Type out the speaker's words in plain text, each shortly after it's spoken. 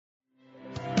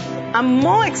I'm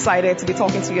more excited to be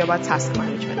talking to you about task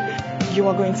management. You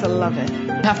are going to love it.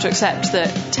 We have to accept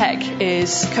that tech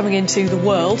is coming into the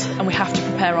world and we have to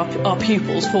prepare our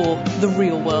pupils for the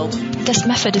real world. This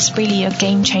method is really a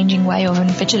game-changing way of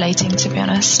invigilating, to be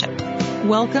honest.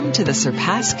 Welcome to the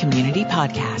Surpass Community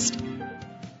Podcast.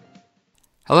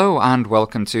 Hello and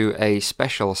welcome to a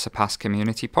special Surpass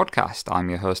Community Podcast. I'm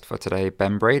your host for today,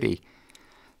 Ben Brady.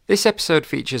 This episode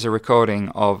features a recording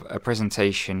of a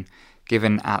presentation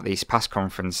given at the Surpass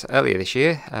conference earlier this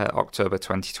year, October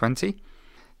 2020.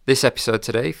 This episode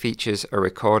today features a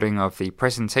recording of the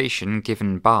presentation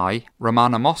given by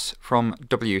Romana Moss from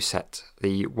WSET,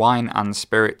 the Wine and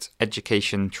Spirit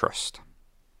Education Trust.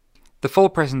 The full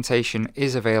presentation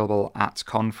is available at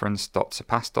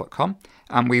conference.surpass.com,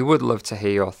 and we would love to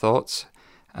hear your thoughts.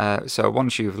 So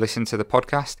once you've listened to the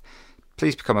podcast,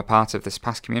 please become a part of the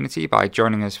Surpass community by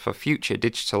joining us for future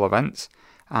digital events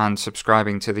and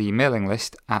subscribing to the mailing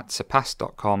list at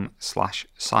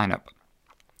surpass.com/signup.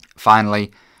 Finally,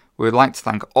 we would like to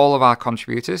thank all of our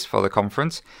contributors for the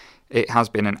conference. It has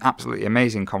been an absolutely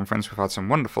amazing conference. We've had some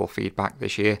wonderful feedback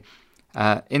this year.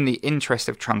 In the interest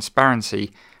of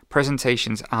transparency,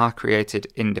 presentations are created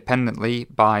independently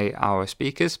by our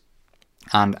speakers,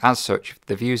 and as such,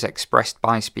 the views expressed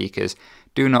by speakers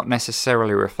do not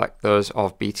necessarily reflect those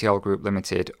of BTL Group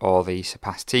Limited or the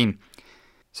Surpass team.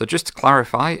 So just to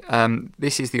clarify,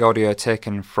 this is the audio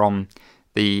taken from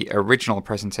the original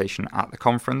presentation at the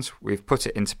conference. We've put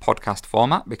it into podcast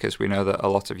format because we know that a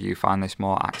lot of you find this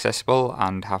more accessible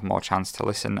and have more chance to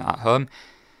listen at home.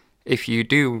 If you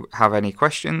do have any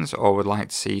questions or would like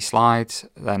to see slides,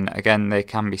 then again they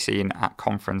can be seen at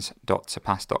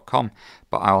conference.surpass.com.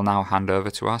 But I will now hand over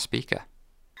to our speaker.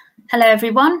 Hello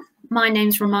everyone, my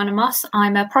name's Romana Moss.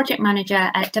 I'm a project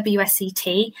manager at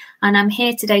WSET, and I'm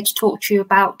here today to talk to you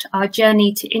about our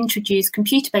journey to introduce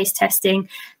computer-based testing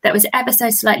that was ever so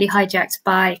slightly hijacked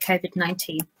by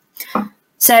COVID-19.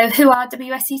 So who are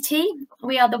WSET?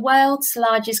 We are the world's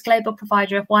largest global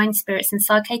provider of wine, spirits and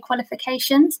sake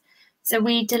qualifications. So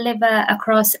we deliver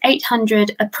across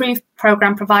 800 approved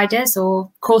program providers or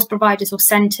course providers or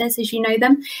centres, as you know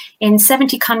them, in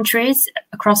 70 countries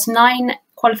across 9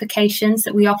 qualifications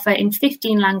that we offer in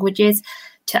 15 languages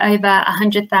to over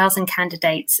 100,000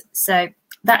 candidates. So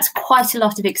that's quite a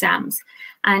lot of exams.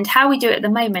 And how we do it at the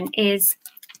moment is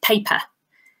paper.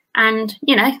 And,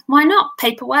 you know, why not?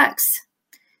 Paper works.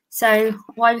 So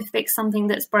why fix something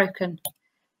that's broken?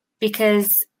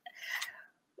 Because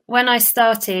when I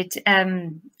started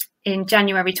in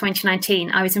January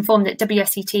 2019, I was informed that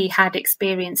WSET had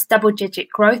experienced double-digit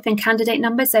growth in candidate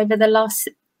numbers over the last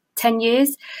 10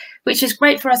 years, which is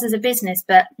great for us as a business,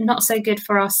 but not so good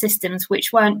for our systems,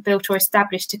 which weren't built or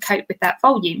established to cope with that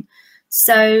volume.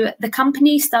 So the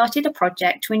company started a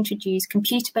project to introduce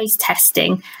computer-based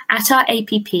testing at our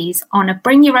APPs on a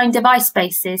bring-your-own-device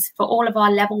basis for all of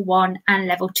our Level 1 and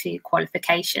Level 2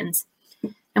 qualifications.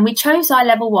 And we chose our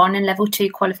Level 1 and Level 2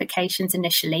 qualifications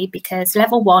initially because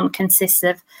Level 1 consists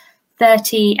of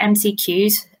 30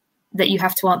 MCQs that you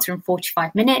have to answer in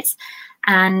 45 minutes,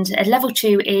 and a Level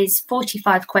 2 is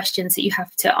 45 questions that you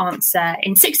have to answer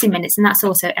in 60 minutes, and that's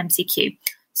also MCQ.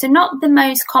 So not the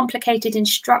most complicated in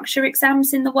structure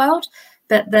exams in the world,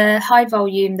 but the high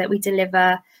volume that we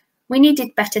deliver, we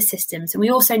needed better systems, and we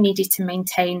also needed to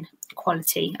maintain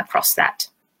quality across that.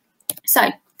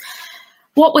 So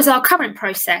what was our current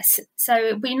process? So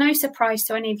it'll be no surprise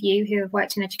to any of you who have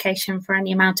worked in education for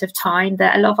any amount of time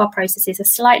that a lot of our processes are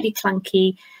slightly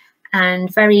clunky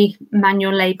and very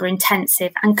manual labour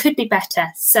intensive and could be better.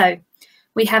 So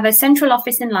we have a central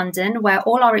office in London where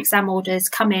all our exam orders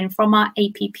come in from our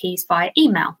APPs via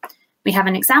email. We have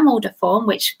an exam order form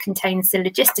which contains the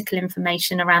logistical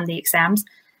information around the exams.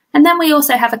 And then we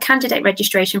also have a candidate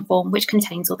registration form which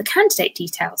contains all the candidate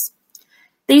details.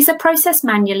 These are processed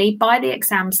manually by the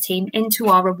exams team into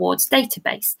our rewards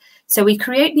database. So we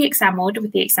create the exam order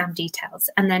with the exam details,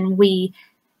 and then we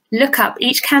look up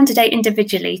each candidate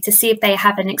individually to see if they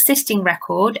have an existing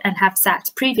record and have sat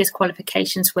previous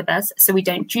qualifications with us, so we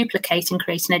don't duplicate and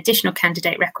create an additional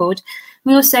candidate record.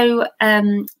 We also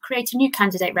create a new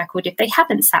candidate record if they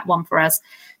haven't sat one for us.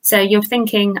 So you're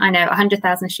thinking, I know,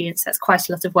 100,000 students, that's quite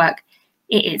a lot of work.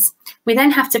 It is. We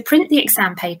then have to print the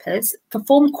exam papers,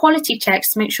 perform quality checks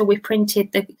to make sure we've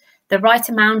printed the right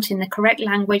amount in the correct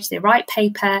language, the right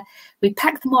paper. We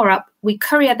pack them all up, we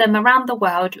courier them around the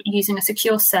world using a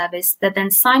secure service. They're then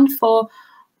signed for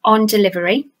on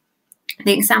delivery.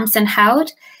 The exams then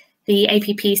held. The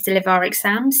APPs deliver our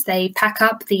exams. They pack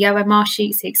up the OMR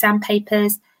sheets, the exam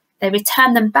papers. They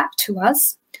return them back to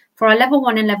us For our level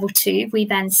 1 and level 2, we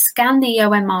then scan the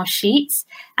OMR sheets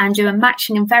and do a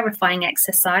matching and verifying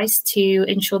exercise to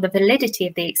ensure the validity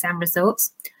of the exam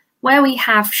results. Where we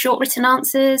have short written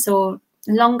answers or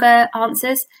longer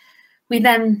answers, we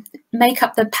then make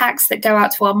up the packs that go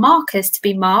out to our markers to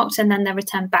be marked, and then they're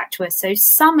returned back to us. So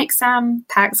some exam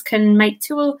packs can make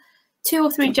two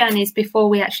or three journeys before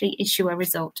we actually issue a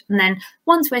result. And then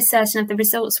once we're certain of the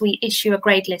results, we issue a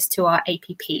grade list to our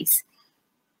APPs.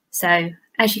 So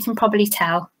as you can probably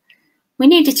tell, we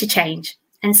needed to change,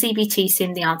 and CBT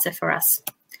seemed the answer for us.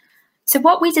 So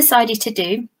what we decided to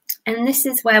do, and this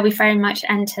is where we very much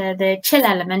enter the chill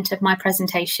element of my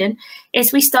presentation,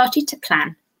 is we started to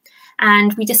plan.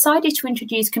 And we decided to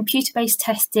introduce computer-based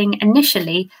testing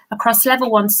initially across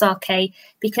level 1 SARC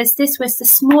because this was the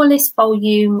smallest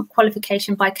volume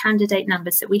qualification by candidate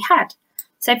numbers that we had.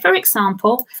 So for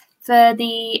example, for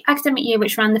the academic year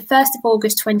which ran the 1st of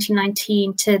August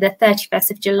 2019 to the 31st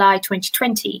of July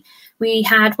 2020, we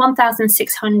had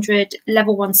 1,600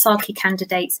 level 1 SARC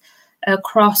candidates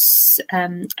across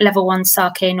level 1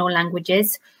 SARC in all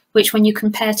languages, which when you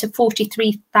compare to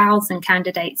 43,000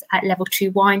 candidates at level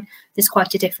 2 wine, there's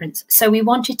quite a difference. So we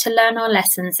wanted to learn our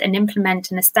lessons and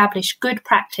implement and establish good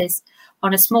practice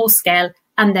on a small scale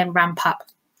and then ramp up.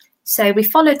 So we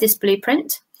followed this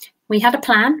blueprint. We had a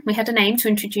plan, we had an aim to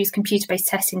introduce computer-based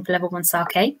testing for level 1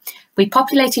 SARC. We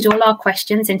populated all our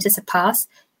questions into Surpass.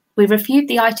 We reviewed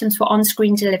the items for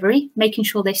on-screen delivery, making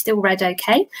sure they still read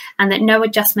okay and that no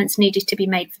adjustments needed to be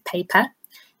made for paper.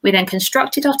 We then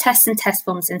constructed our tests and test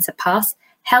forms in Surpass,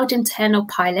 held internal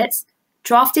pilots,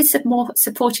 drafted some more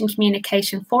supporting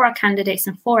communication for our candidates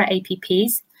and for our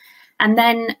APPs, and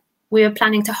then we were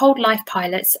planning to hold live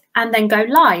pilots and then go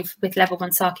live with level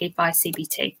 1 SARC via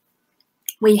CBT.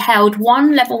 We held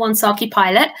one level 1 SARC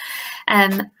pilot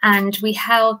and we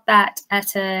held that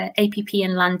at an APP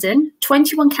in London.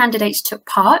 21 candidates took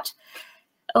part.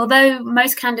 Although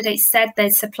most candidates said they'd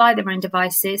supply their own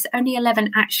devices, only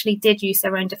 11 actually did use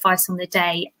their own device on the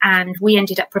day, and we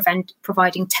ended up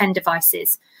providing 10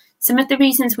 devices. Some of the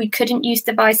reasons we couldn't use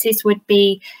devices would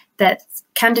be that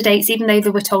candidates, even though they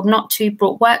were told not to,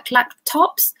 brought work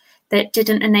laptops that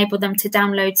didn't enable them to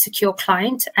download Secure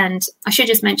Client. And I should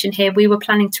just mention here, we were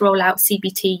planning to roll out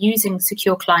CBT using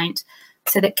Secure Client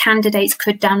so that candidates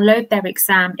could download their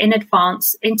exam in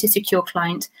advance into Secure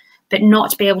Client, but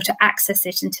not be able to access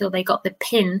it until they got the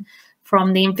PIN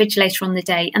from the invigilator on the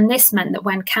day. And this meant that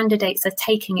when candidates are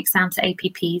taking exams at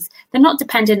APPs, they're not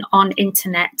dependent on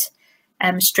internet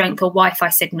strength or Wi-Fi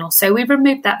signal. So we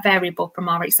removed that variable from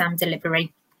our exam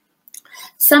delivery.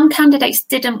 Some candidates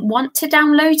didn't want to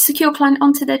download Secure Client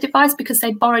onto their device because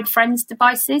they borrowed friends'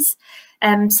 devices.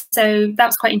 So that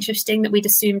was quite interesting that we'd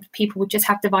assumed people would just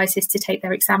have devices to take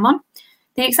their exam on.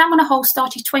 The exam on a whole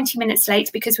started 20 minutes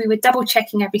late because we were double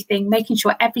checking everything, making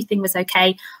sure everything was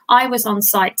okay. I was on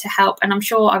site to help, and I'm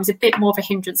sure I was a bit more of a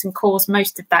hindrance and caused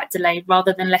most of that delay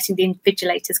rather than letting the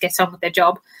invigilators get on with their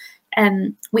job.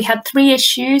 We had 3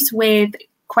 issues with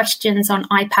questions on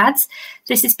iPads.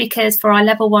 This is because for our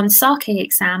level 1 SARC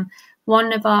exam,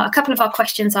 a couple of our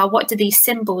questions are, what do these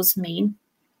symbols mean?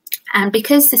 And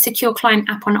because the Secure Client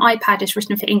app on iPad is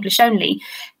written for English only,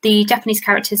 the Japanese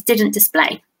characters didn't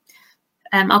display.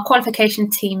 Our qualification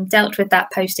team dealt with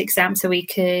that post-exam so we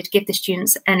could give the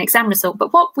students an exam result.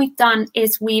 But what we've done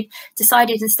is we've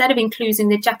decided instead of including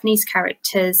the Japanese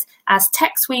characters as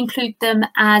text, we include them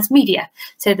as media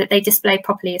so that they display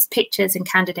properly as pictures and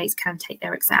candidates can take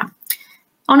their exam.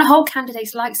 On a whole,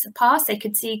 candidates liked Surpass. They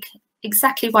could see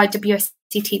exactly why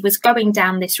WSET was going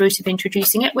down this route of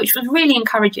introducing it, which was really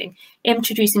encouraging,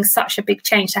 introducing such a big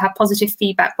change to have positive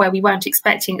feedback where we weren't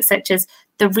expecting it, such as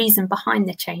the reason behind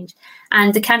the change.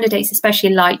 And the candidates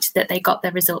especially liked that they got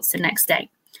their results the next day.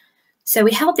 So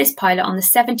we held this pilot on the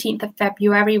 17th of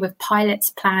February with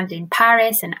pilots planned in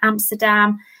Paris and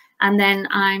Amsterdam. And then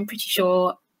I'm pretty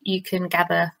sure you can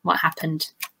gather what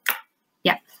happened.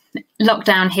 Yeah.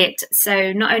 Lockdown hit.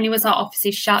 So not only was our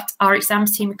offices shut, our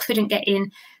exams team couldn't get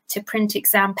in to print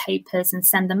exam papers and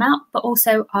send them out, but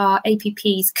also our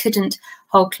APPs couldn't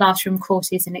hold classroom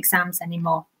courses and exams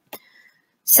anymore.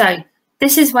 So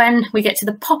this is when we get to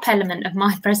the pop element of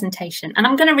my presentation. And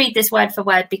I'm going to read this word for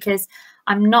word because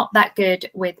I'm not that good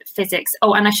with physics.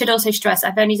 Oh, and I should also stress,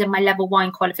 I've only done my level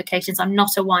wine qualifications. I'm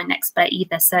not a wine expert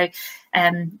either. So,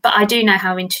 but I do know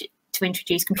how to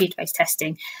introduce computer-based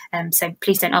testing. So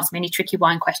please don't ask me any tricky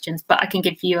wine questions, but I can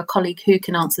give you a colleague who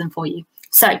can answer them for you.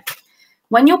 So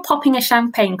when you're popping a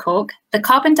champagne cork, the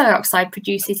carbon dioxide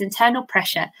produces internal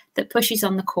pressure that pushes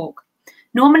on the cork.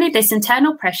 Normally, this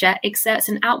internal pressure exerts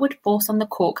an outward force on the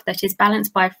cork that is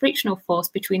balanced by a frictional force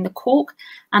between the cork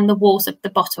and the walls of the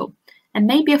bottle. and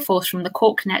maybe a force from the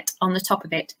cork net on the top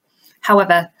of it.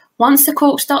 However, once the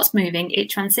cork starts moving, it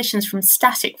transitions from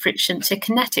static friction to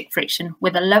kinetic friction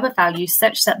with a lower value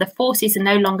such that the forces are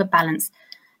no longer balanced.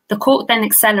 The cork then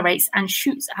accelerates and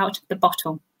shoots out of the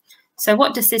bottle. So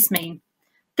what does this mean?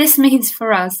 This means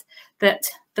for us that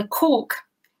the cork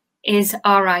is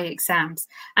RI exams.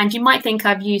 And you might think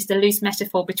I've used a loose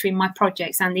metaphor between my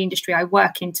projects and the industry I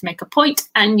work in to make a point,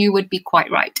 and you would be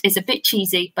quite right. It's a bit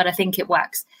cheesy, but I think it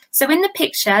works. So in the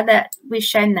picture that we've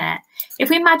shown there, if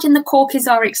we imagine the cork is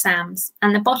our exams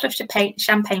and the bottle of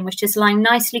champagne was just lying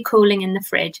nicely cooling in the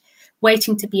fridge,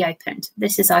 waiting to be opened.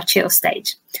 This is our chill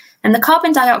stage. And the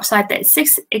carbon dioxide that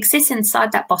exists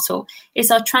inside that bottle is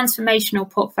our transformational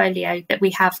portfolio that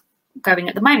we have going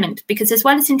at the moment, because as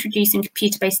well as introducing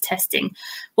computer-based testing,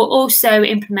 we're also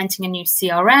implementing a new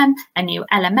CRM, a new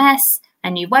LMS, a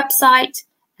new website,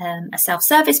 a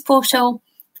self-service portal.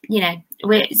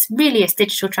 It's really a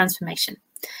digital transformation.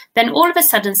 Then all of a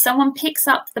sudden, someone picks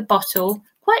up the bottle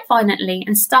quite violently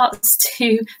and starts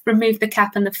to remove the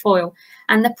cap and the foil.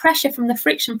 And the pressure from the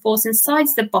friction force inside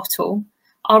the bottle,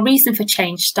 our reason for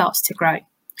change, starts to grow.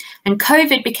 And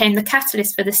COVID became the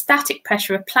catalyst for the static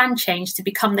pressure of planned change to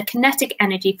become the kinetic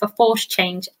energy for force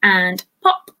change, and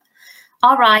pop,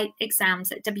 RI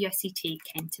exams at WSET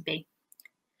came to be.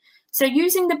 So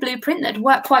using the blueprint that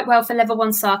worked quite well for Level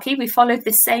 1 Saki, we followed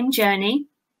the same journey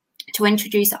to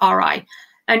introduce RI,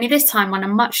 only this time on a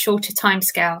much shorter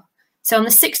timescale. So on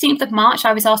the 16th of March,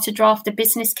 I was asked to draft a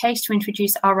business case to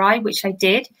introduce RI, which I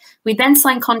did. We then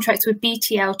signed contracts with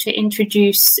BTL to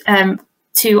introduce,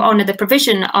 to honour the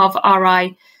provision of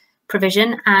RI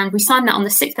provision, and we signed that on the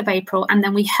 6th of April, and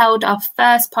then we held our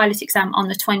first pilot exam on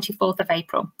the 24th of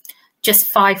April, just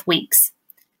 5 weeks.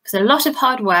 It was a lot of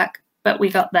hard work, but we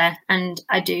got there, and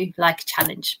I do like a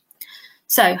challenge.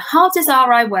 So how does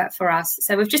RI work for us?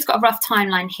 So we've just got a rough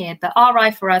timeline here, but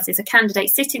RI for us is a candidate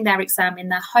sitting their exam in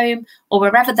their home or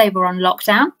wherever they were on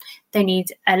lockdown. They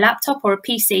need a laptop or a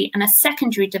PC and a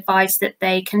secondary device that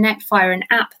they connect via an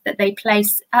app that they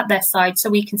place at their side so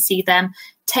we can see them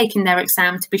taking their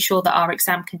exam to be sure that our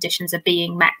exam conditions are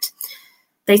being met.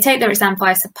 They take their exam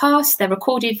via Surpass, they're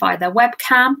recorded via their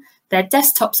webcam, their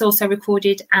desktop's also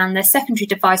recorded, and their secondary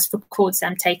device records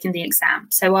them taking the exam.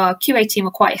 So our QA team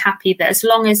were quite happy that as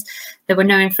long as there were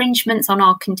no infringements on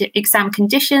our exam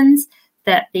conditions,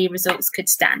 that the results could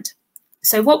stand.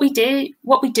 So what we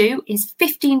do is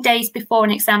 15 days before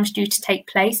an exam is due to take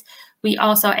place, we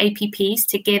ask our APPs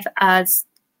to give us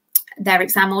their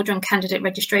exam order and candidate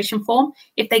registration form.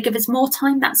 If they give us more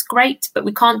time, that's great, but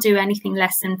we can't do anything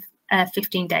less than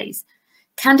 15 days.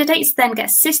 Candidates then get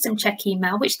a system check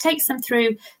email, which takes them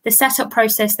through the setup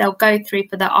process they'll go through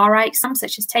for the RI exam,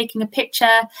 such as taking a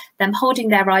picture, them holding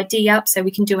their ID up so we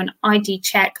can do an ID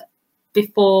check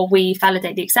before we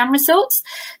validate the exam results.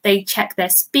 They check their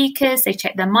speakers, they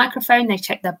check their microphone, they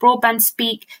check their broadband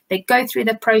speak. They go through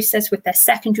the process with their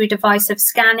secondary device of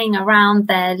scanning around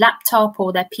their laptop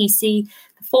or their PC,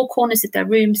 the four corners of their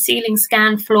room, ceiling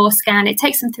scan, floor scan. It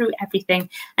takes them through everything.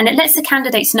 And it lets the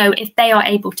candidates know if they are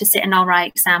able to sit an RI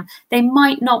exam. They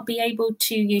might not be able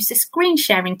to use the screen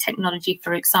sharing technology,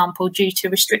 for example, due to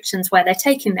restrictions where they're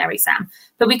taking their exam.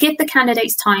 But we give the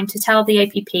candidates time to tell the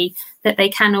APP that they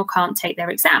can or can't take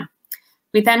their exam.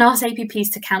 We then ask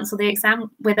APPs to cancel the exam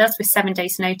with us with 7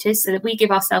 days notice, so that we give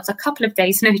ourselves a couple of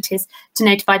days notice to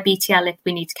notify BTL if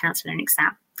we need to cancel an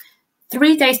exam.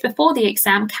 3 days before the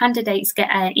exam, candidates get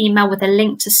an email with a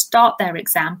link to start their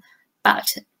exam. But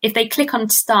if they click on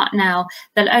Start Now,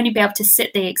 they'll only be able to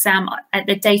sit the exam at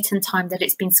the date and time that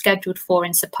it's been scheduled for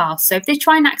in Surpass. So if they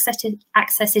try and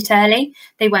access it early,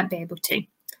 they won't be able to.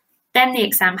 Then the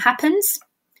exam happens.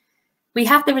 We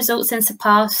have the results in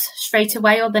Surpass straight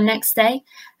away or the next day,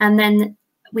 and then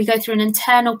we go through an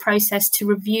internal process to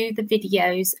review the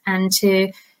videos and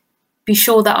to be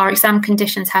sure that our exam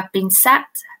conditions have been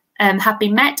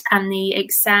met, and the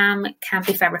exam can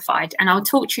be verified. And I'll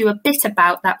talk to you a bit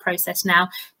about that process now,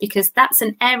 because that's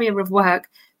an area of work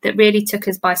that really took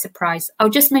us by surprise. I'll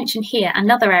just mention here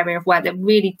another area of work that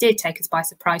really did take us by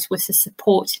surprise was the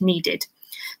support needed.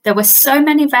 There were so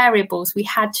many variables we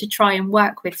had to try and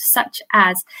work with, such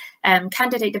as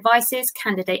candidate devices,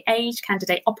 candidate age,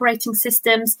 candidate operating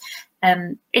systems,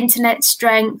 internet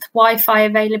strength, Wi-Fi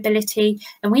availability,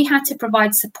 and we had to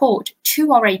provide support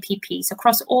to our APPs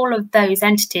across all of those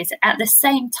entities at the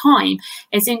same time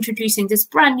as introducing this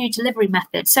brand new delivery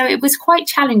method. So it was quite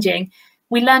challenging.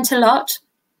 We learnt a lot,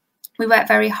 we worked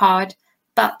very hard,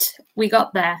 but we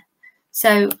got there.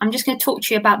 So I'm just going to talk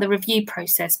to you about the review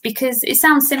process, because it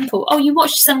sounds simple. Oh, you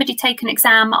watch somebody take an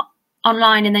exam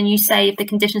online and then you say if the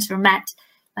conditions are met,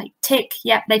 Like tick,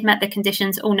 yep, they've met the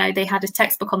conditions. Oh no, they had a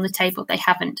textbook on the table, they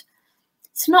haven't.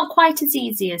 It's not quite as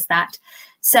easy as that.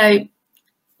 So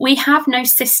we have no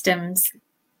systems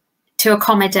to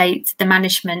accommodate the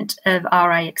management of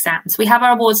RI exams. We have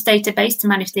our awards database to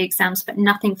manage the exams, but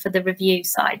nothing for the review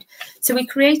side. So we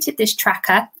created this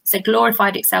tracker. It's a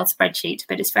glorified Excel spreadsheet,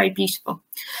 but it's very beautiful.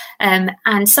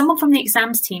 And someone from the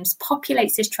exams teams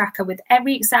populates this tracker with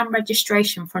every exam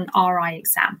registration for an RI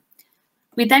exam.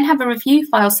 We then have a review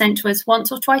file sent to us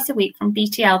once or twice a week from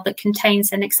BTL that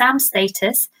contains an exam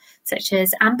status, such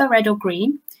as amber, red or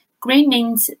green. Green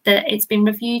means that it's been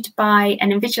reviewed by an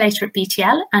invigilator at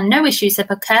BTL and no issues have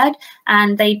occurred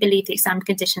and they believe the exam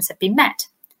conditions have been met.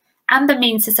 Amber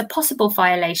means it's a possible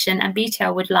violation and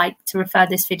BTL would like to refer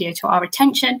this video to our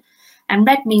attention. And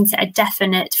red means that a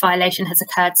definite violation has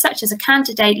occurred, such as a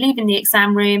candidate leaving the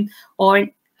exam room, or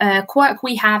a quirk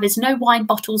we have is no wine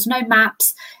bottles, no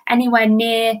maps anywhere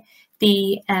near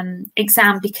the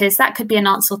exam, because that could be an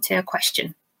answer to a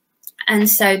question. And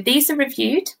so these are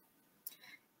reviewed.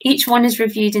 Each one is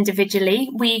reviewed individually.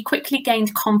 We quickly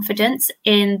gained confidence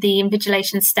in the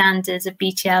invigilation standards of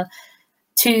BTL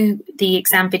to the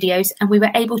exam videos, and we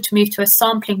were able to move to a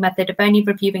sampling method of only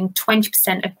reviewing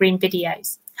 20% of green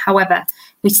videos. However,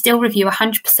 we still review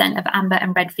 100% of amber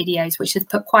and red videos, which has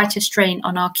put quite a strain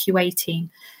on our QA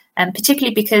team,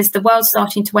 particularly because the world's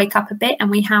starting to wake up a bit and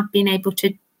we have been able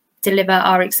to deliver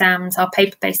our exams, our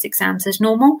paper-based exams as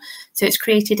normal. So it's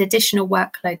created additional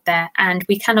workload there, and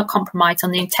we cannot compromise on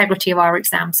the integrity of our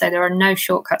exams. So there are no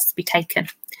shortcuts to be taken.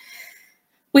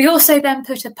 We also then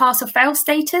put a pass or fail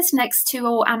status next to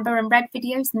all amber and red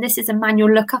videos. And this is a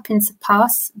manual lookup in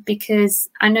Surpass, because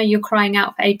I know you're crying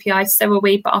out for APIs, so are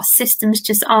we, but our systems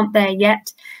just aren't there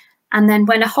yet. And then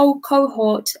when a whole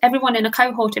cohort, everyone in a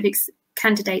cohort of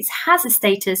candidates has a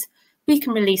status, we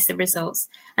can release the results.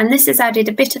 And this has added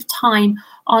a bit of time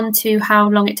onto how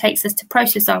long it takes us to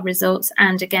process our results,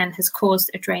 and again has caused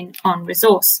a drain on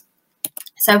resource.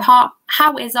 So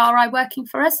how is RI working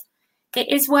for us? It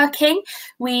is working.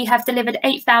 We have delivered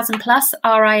 8,000 plus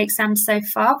RI exams so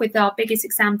far, with our biggest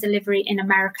exam delivery in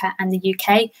America and the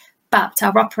UK, but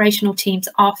our operational teams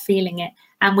are feeling it.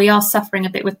 And we are suffering a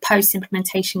bit with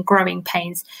post-implementation growing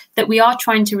pains that we are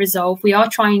trying to resolve. We are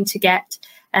trying to get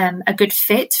a good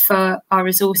fit for our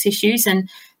resource issues. And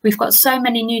we've got so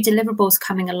many new deliverables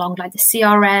coming along, like the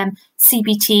CRM,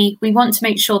 CBT. We want to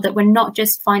make sure that we're not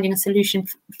just finding a solution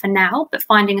for now, but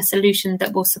finding a solution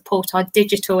that will support our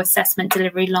digital assessment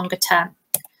delivery longer term.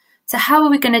 So how are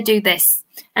we going to do this?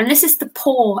 And this is the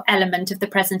pour element of the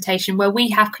presentation where we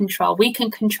have control. We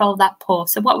can control that pour.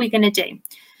 So what are we going to do?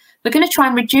 We're going to try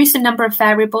and reduce the number of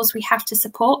variables we have to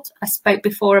support. I spoke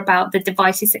before about the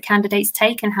devices that candidates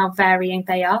take and how varying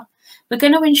they are. We're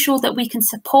going to ensure that we can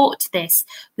support this,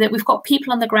 that we've got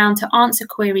people on the ground to answer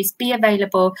queries, be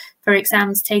available for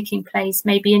exams taking place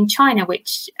maybe in China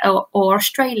or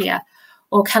Australia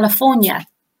or California.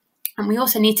 And we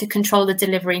also need to control the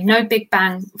delivery. No big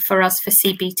bang for us for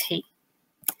CBT.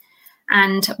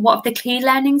 And what have the key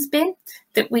learnings been?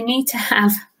 That we need to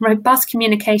have robust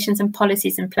communications and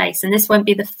policies in place. And this won't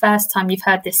be the first time you've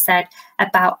heard this said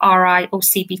about RI or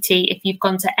CBT. If you've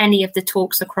gone to any of the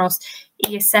talks across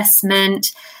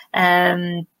e-assessment,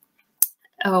 what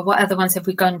other ones have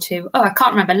we gone to? Oh, I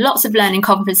can't remember. Lots of learning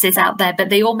conferences out there, but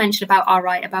they all mention about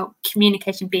RI, about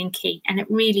communication being key. And it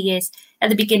really is. At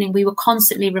the beginning, we were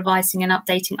constantly revising and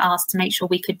updating ours to make sure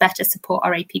we could better support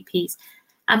our APPs.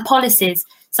 And policies,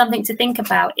 something to think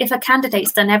about. If a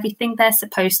candidate's done everything they're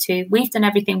supposed to, we've done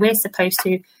everything we're supposed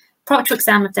to, Proctor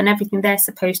Exam have done everything they're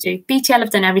supposed to, BTL have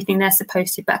done everything they're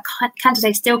supposed to, but a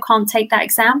candidate still can't take that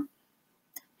exam,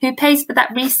 who pays for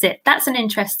that resit? That's an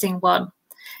interesting one.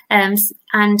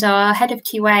 And our head of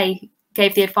QA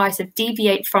gave the advice of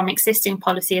deviate from existing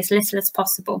policy as little as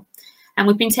possible. And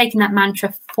we've been taking that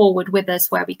mantra forward with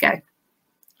us where we go.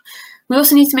 We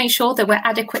also need to make sure that we're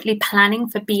adequately planning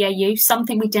for BAU,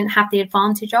 something we didn't have the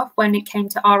advantage of when it came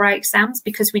to RI exams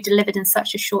because we delivered in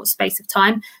such a short space of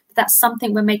time. But that's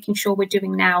something we're making sure we're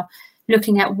doing now,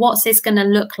 looking at what's this going to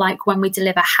look like when we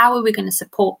deliver, how are we going to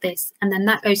support this? And then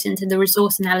that goes into the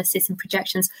resource analysis and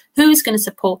projections. Who's going to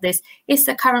support this? Is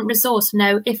the current resource?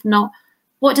 No. If not,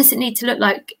 what does it need to look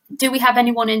like? Do we have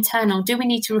anyone internal? Do we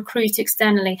need to recruit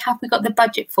externally? Have we got the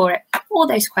budget for it? All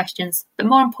those questions. But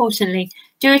more importantly,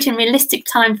 do it in realistic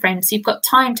timeframes. So you've got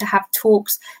time to have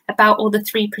talks about all the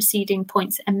three preceding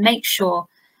points and make sure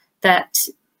that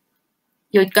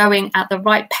you're going at the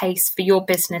right pace for your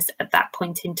business at that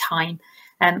point in time.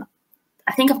 I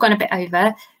think I've gone a bit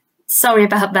over. Sorry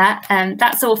about that.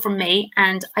 That's all from me.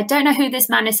 And I don't know who this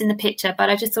man is in the picture, but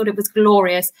I just thought it was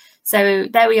glorious. So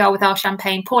there we are with our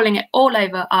champagne, pouring it all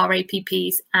over our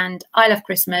APPs. And I love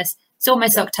Christmas. It's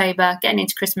almost October, getting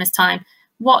into Christmas time.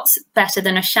 What's better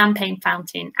than a champagne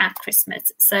fountain at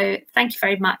Christmas? So thank you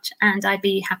very much. And I'd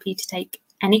be happy to take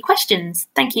any questions.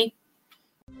 Thank you.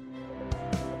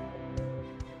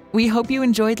 We hope you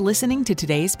enjoyed listening to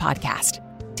today's podcast.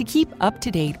 To keep up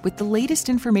to date with the latest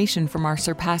information from our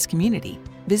Surpass community,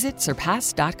 visit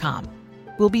surpass.com.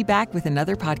 We'll be back with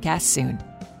another podcast soon.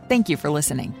 Thank you for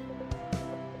listening.